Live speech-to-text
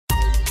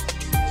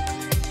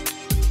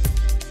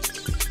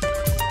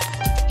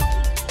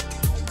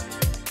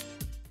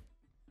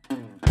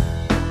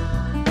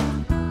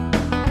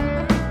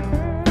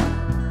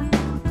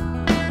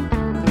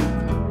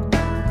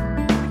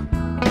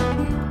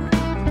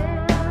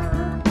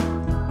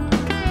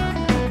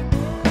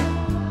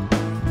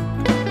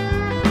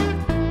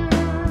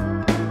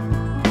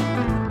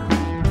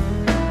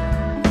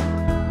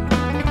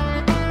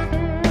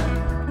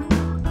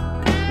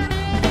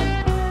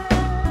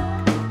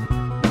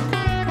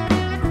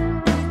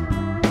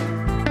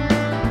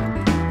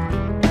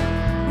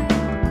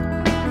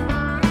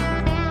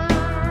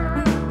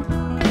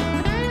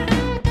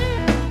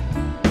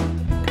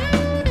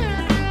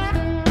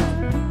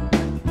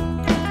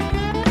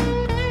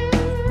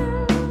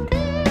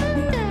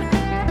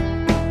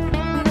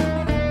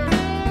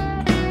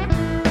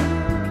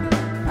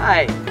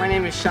Hi, my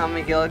name is Sean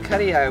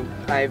McGillicuddy.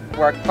 I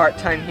work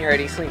part-time here at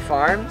Eastleigh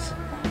Farms.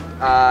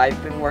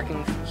 I've been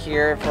working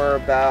here for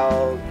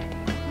about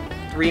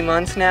 3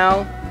 months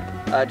now,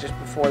 just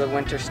before the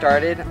winter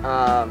started.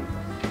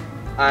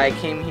 I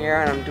came here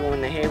and I'm doing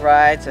the hay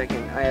rides. I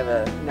have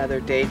another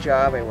day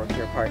job. I work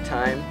here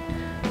part-time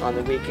on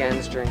the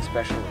weekends during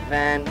special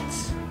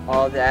events,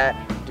 all that,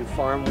 do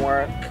farm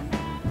work.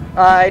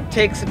 It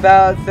takes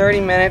about 30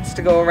 minutes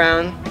to go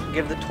around,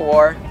 give the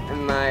tour,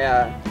 and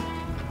my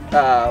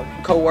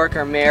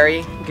co-worker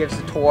Mary gives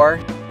the tour.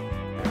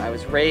 I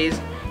was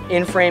raised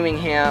in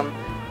Framingham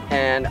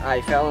and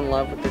I fell in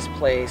love with this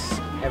place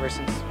ever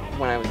since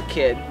when I was a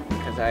kid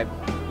because I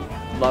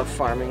love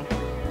farming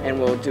and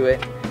will do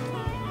it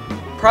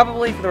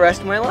probably for the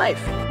rest of my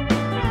life.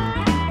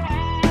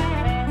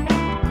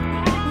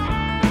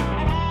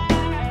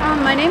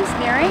 My name's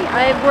Mary.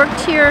 I've worked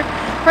here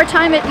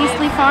part-time at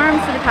Eastleigh Farm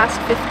for the past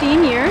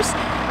 15 years.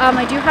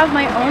 I do have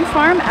my own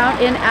farm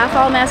out in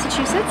Athol,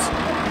 Massachusetts.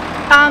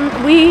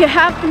 We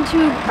happen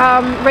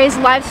to raise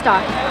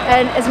livestock,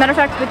 and as a matter of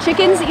fact, the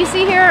chickens that you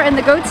see here and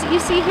the goats that you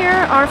see here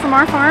are from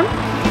our farm.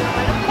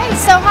 Hey,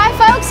 so hi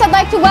folks, I'd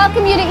like to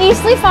welcome you to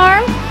Eastleigh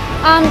Farm.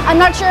 I'm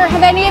not sure,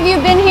 have any of you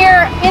been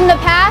here in the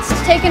past,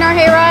 taken our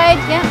hayride?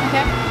 Yeah,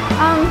 okay.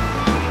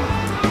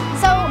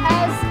 So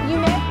as you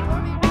may,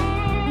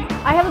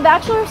 I have a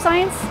Bachelor of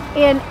Science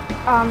in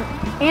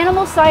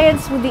Animal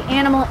Science with the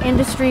Animal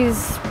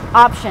Industries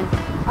option.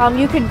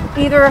 You could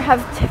either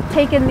have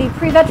taken the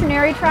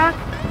pre-veterinary track,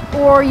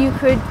 or you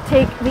could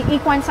take the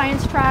equine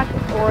science track,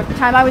 or at the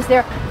time I was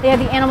there, they had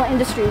the animal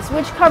industries,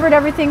 which covered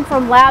everything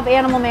from lab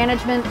animal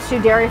management to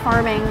dairy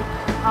farming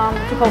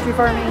to poultry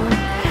farming.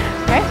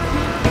 Right?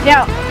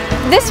 Now,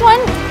 this one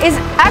is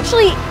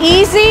actually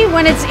easy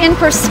when it's in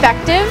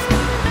perspective,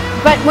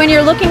 but when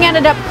you're looking at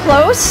it up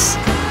close,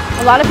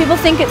 a lot of people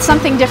think it's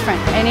something different.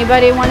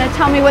 Anybody want to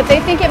tell me what they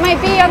think it might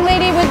be, young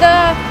lady with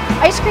the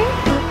ice cream?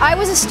 I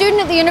was a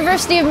student at the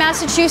University of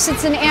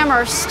Massachusetts in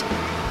Amherst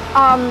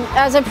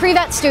as a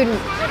pre-vet student,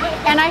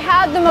 and I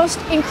had the most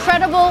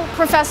incredible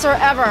professor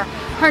ever.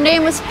 Her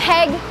name was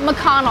Peg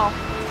McConnell,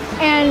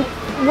 and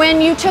when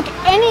you took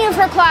any of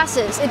her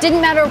classes, it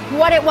didn't matter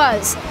what it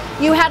was,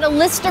 you had a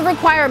list of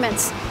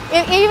requirements.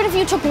 Even if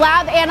you took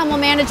lab animal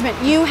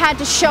management, you had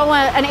to show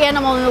an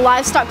animal in the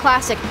livestock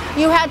classic.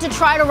 You had to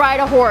try to ride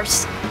a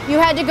horse. You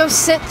had to go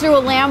sit through a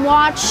lamb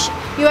watch.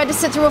 You had to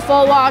sit through a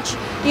foal watch.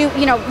 You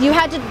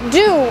had to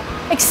do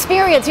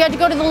experience. You had to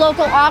go to the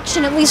local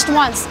auction at least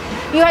once.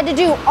 You had to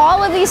do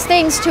all of these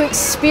things to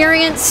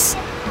experience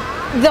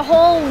the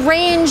whole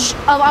range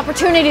of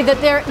opportunity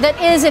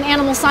that is in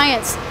animal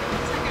science.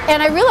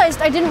 And I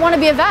realized I didn't want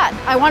to be a vet.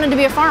 I wanted to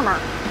be a farmer.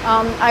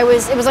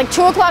 It was like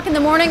 2 o'clock in the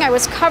morning. I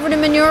was covered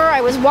in manure. I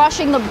was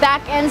washing the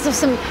back ends of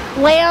some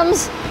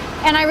lambs,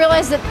 and I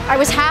realized that I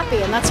was happy,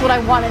 and that's what I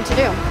wanted to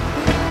do.